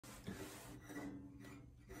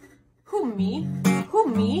Who, me?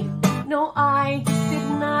 Who, me? No, I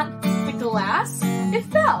did not. The glass, it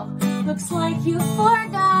fell. Looks like you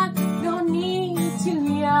forgot. No need to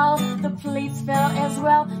yell. The plates fell as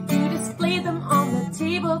well. You displayed them on the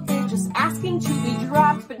table. They're just asking to be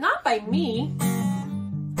dropped, but not by me.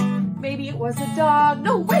 Maybe it was a dog.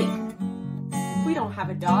 No, wait. We don't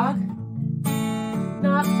have a dog.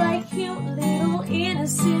 Not by cute little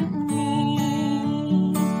innocent me.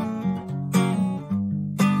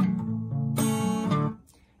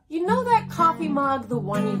 You know that coffee mug, the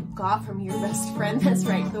one you got from your best friend? That's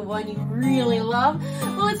right, the one you really love.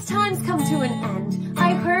 Well, its time's come to an end.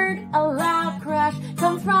 I heard a loud crash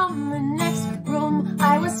come from the next room.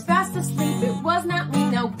 I was fast asleep, it was not me.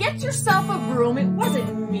 Now get yourself a broom, it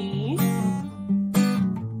wasn't me.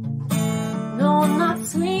 No, not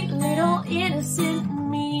sweet little innocent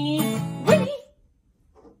me. Witty!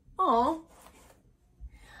 Oh.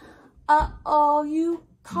 Uh-oh, you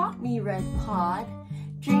caught me, Red Pod.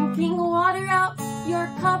 Drinking water out your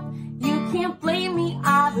cup. You can't blame me,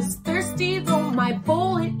 I was thirsty, though my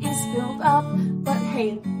bowl it is filled up. But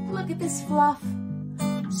hey, look at this fluff.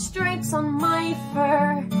 Stripes on my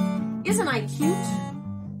fur. Isn't I cute?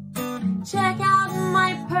 Check out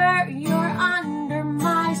my purr, you're under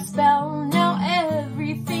my spell. Now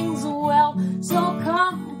everything's well, so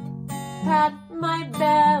come pat my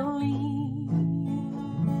belly.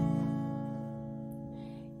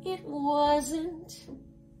 It wasn't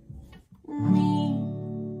me.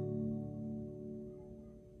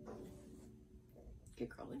 Good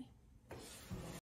girl, Winnie.